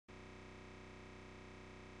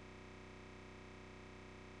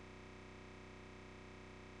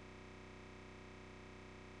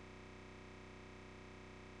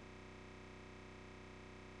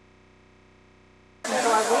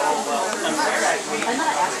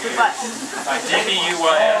What?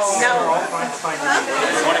 DBUYS. No.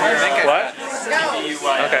 What?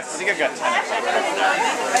 DBUYS. Okay. I think I've got 10.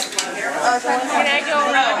 Can I go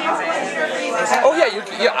around? Oh yeah,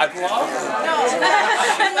 yeah.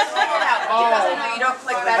 You don't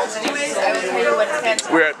click badges anyways. I will tell you what it stands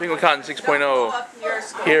for. We're at penguicon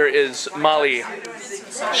 6.0. Here is Molly.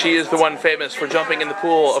 She is the one famous for jumping in the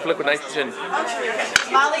pool of liquid nitrogen.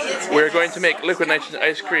 Molly is. We're going to make liquid nitrogen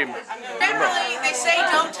ice cream. Generally, they say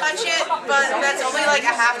don't touch it, but that's only like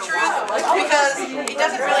a half truth because it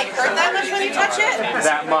doesn't really hurt that much when you touch it.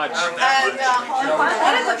 That much. And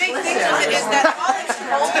one of the big things with it is that while it's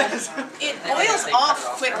cold, it boils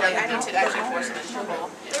off quickly. I need to actually force it into the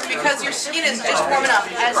bowl because your skin is just warm enough,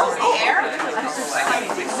 as is the air.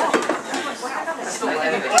 So you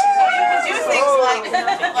can do things like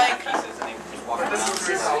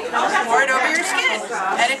pour it over your skin,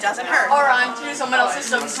 and it doesn't hurt. Or onto someone else's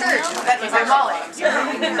silk skirt. That was by Molly.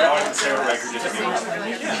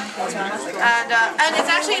 And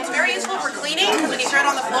it's very useful for cleaning because when you throw it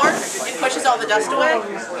on the floor, it pushes all the dust away.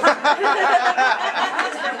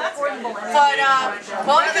 But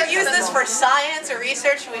well, we could use this for science or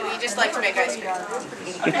research. We just like to make ice cream.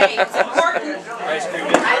 Hey, it's important. Ice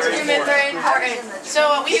cream is very important.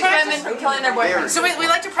 So we practice from killing their boyfriend. So we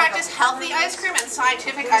like to practice healthy ice cream and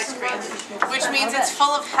scientific ice cream, which means it's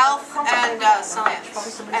full of health and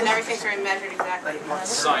science, and everything's very measured exactly.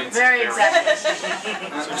 Science. Very exactly.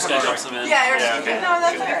 So just gonna drop some in. Yeah, okay. No,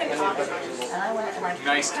 that's okay.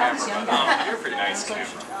 Nice camera. You're a pretty nice camera.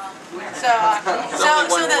 So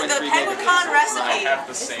the penguicon recipe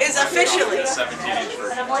is officially 17-inch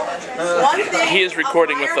version. one thing. He is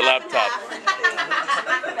recording with the laptop.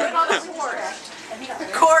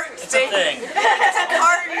 It's a thing. It's a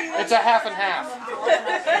carton. It's a half and half.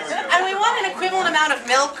 And we want an equivalent amount of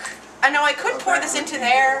milk. I know I could pour this into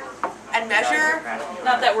there and measure.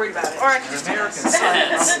 Not that worried about it. Or I could just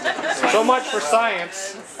Science. So much for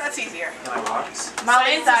science. That's easier.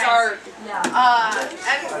 Molly's art.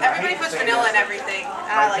 And everybody puts vanilla in everything,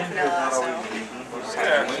 and I like vanilla, so just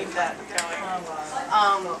gonna keep that going.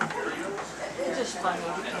 The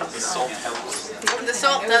salt helps. The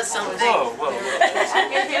salt does something. Whoa, whoa.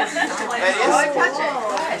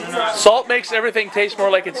 Salt makes everything taste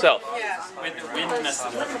more like itself. Yeah. Wind messed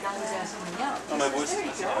it up. Oh, my voice is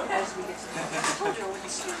messed up.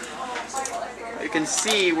 You can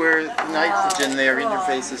see where nitrogen there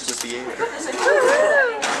interfaces with the air.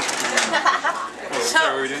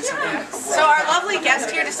 So our lovely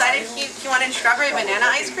guest here decided he wanted strawberry banana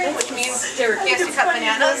ice cream, which means he has to cut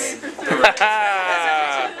bananas.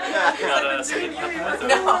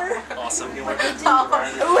 No. Awesome. Who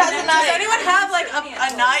has a knife? Does anyone have like a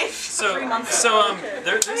knife?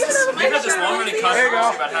 There's this, we've had this long-running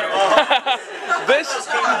controversy about how to This,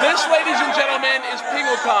 ladies and gentlemen, is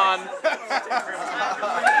penguicon.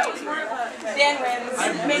 Dan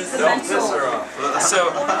wins. Makes the pencil.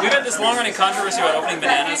 So we've had this long-running controversy about opening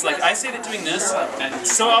bananas. Like I say that doing this, and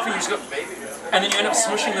so often you just go, and then you end up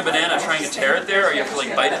smushing the banana trying to tear it there, or you have to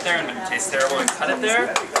like bite it there and it tastes terrible and cut it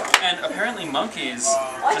there. And apparently monkeys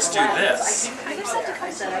just do this.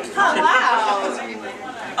 Oh, wow.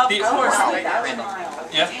 Of course.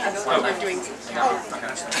 Yeah?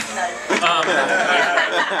 Oh.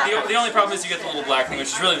 The only problem is you get the little black thing,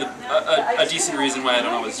 which is really a decent reason why I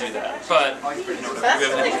don't always do that. But, you know, we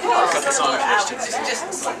haven't cut this on first.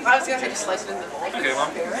 I was going to say just slice it in the bowl. Okay, well,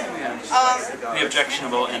 the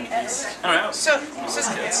objectionable end piece. I don't know. So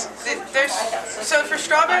for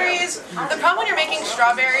strawberries, the problem when you're making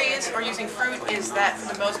strawberries or using fruit is that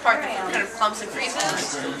for the most part the fruit kind of clumps and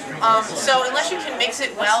freezes. So unless you can mix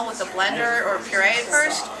it well with a blender or puree it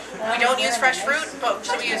first, we don't use fresh fruit, but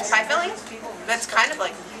should we use pie filling? That's kind of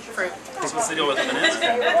like fruit. What's the deal with the banana?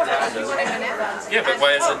 Yeah, but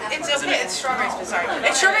why is it? It's okay, it's strawberries, sorry.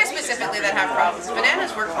 It's strawberries specifically that have problems.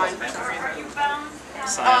 Bananas work fine for some reason.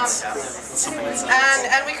 Science.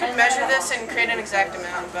 And we could measure this and create an exact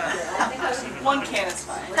amount, but 1 can is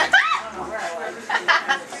fine.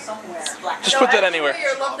 Just put that anywhere.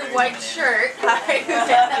 Your lovely white shirt.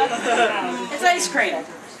 It's ice cream.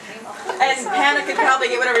 And Hannah could probably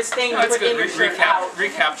get whatever stain you put in your shirt out.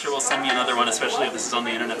 Recapture will send me another one, especially if this is on the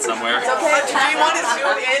internet somewhere. Okay, do you want to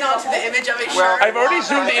zoom in onto the image of his shirt? I've already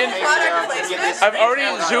zoomed in. Product placement? I've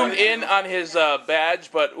already zoomed in on his badge,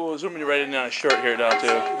 but we'll zoom in right in on his shirt here now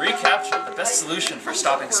too. Recapture, the best solution for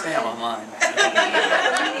stopping spam online.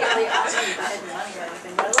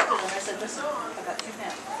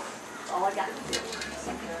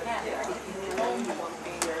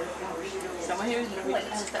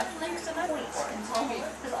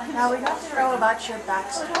 Now we got to know about your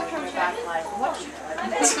backstory, your back life.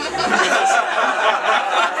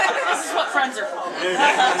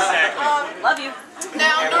 Love you.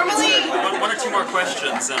 Now, normally, One or two more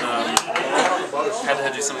questions, and had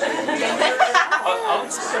to do something. No,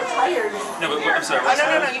 but I'm sorry. oh,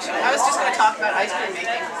 no, you should. I was just going to talk about ice cream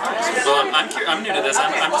making. Well, I'm new to this.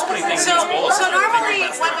 I'm just putting things in this bowl. So normally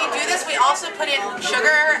when we do this, we also put in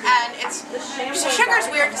sugar, and sugar is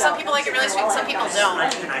weird because some people like it really sweet and some people don't.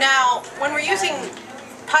 Now, when we're using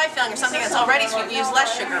pie filling or something that's already sweet, we use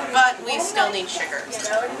less sugar, but we still need sugar.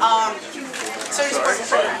 So just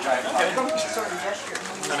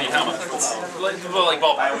I mean, how much? Well, like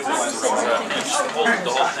ballpark. The whole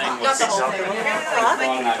thing. not the whole thing. I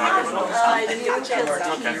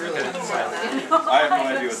have no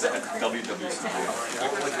idea what that WWC is.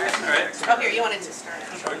 Alright. Oh, here, you wanted to start.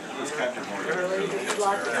 It's Captain Morgan.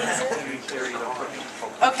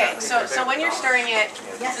 Okay, so when you're stirring it,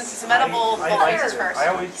 since it's a metal bowl, freezes first.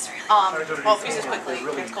 Well, freezes quickly.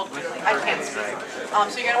 It's cold quickly. I can't speak. So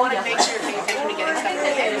you're gonna want to make sure you're paying attention to getting stuff in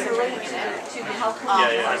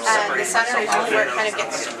the and the center is where it kind of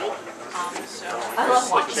gets soupy. So I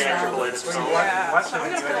love watching Thank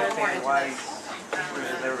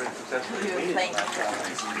that.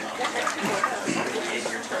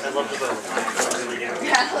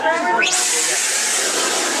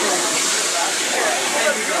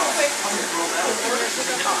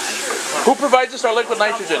 Who provides us our liquid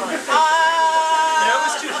nitrogen? It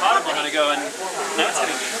was too hot a moment ago, and now it's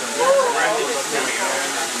hitting me.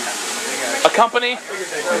 A company? I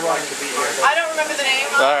don't remember the name.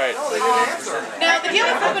 Alright. Now, the deal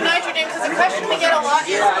with liquid nitrogen, because the question we get a lot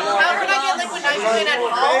is, how can I get liquid nitrogen at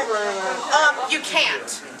home? You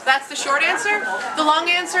can't. That's the short answer. The long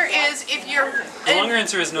answer is if you're... The longer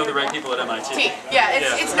answer is know the right people at MIT. Yeah,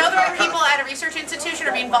 it's know the right people at a research institution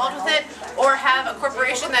or be involved with it, or have a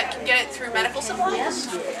corporation that can get it through medical supplies.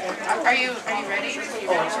 Are you ready?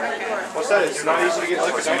 What's that? It's not easy to get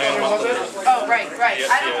liquid nitrogen, was it? Oh, right.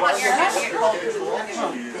 I don't want your juice to get cold.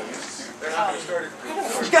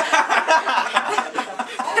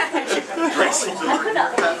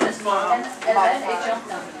 And then it jumped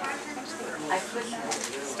on me. I couldn't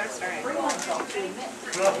bring myself to admit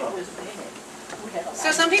it was big.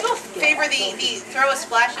 So some people favor the throw a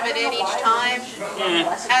splash of it in each time,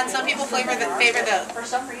 and some people favor the For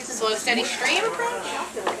some reason, slow steady stream approach.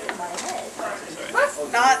 Let's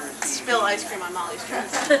not spill ice cream on Molly's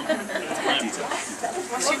dress.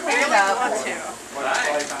 Unless you really want to.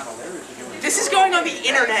 This is going on the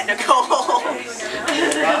internet, Nicole.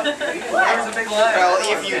 Well,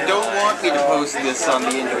 if you don't want me to post this on the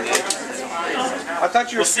internet. I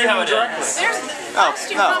thought you were See how it ends. There's Oh,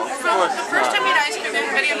 from no, of the course. first time we had ice cream,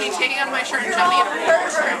 there's a video of me taking off my shirt and jumping in a pool.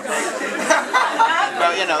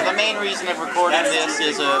 Well, you know, the main reason of recording this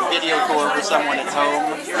is a video tour for someone at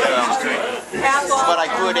home. But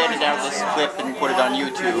I could edit out this clip and put it on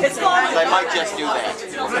YouTube. I might just do that.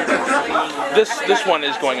 This one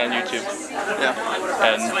is going on YouTube. Yeah.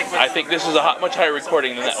 And I think this is a much higher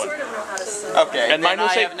recording than that one. Okay. And mine then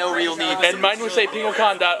will I say have no real need. And mine would say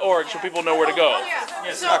penguicon.org so people know where to go. Yeah.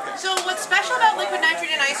 So what's special about liquid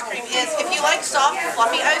nitrogen ice cream is if you like soft,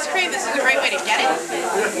 fluffy ice cream, this is a great way to get it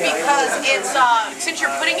because it's since you're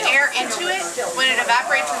putting air into it, when it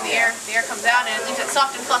evaporates from the air comes out and it leaves it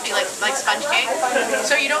soft and fluffy like sponge cake.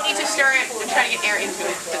 So you don't need to stir it and try to get air into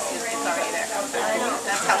it because it's already there.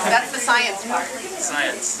 That's the science part.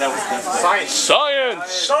 Science. That was the science. Science!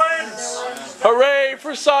 Science! Hooray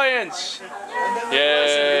for science!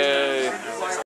 Yay!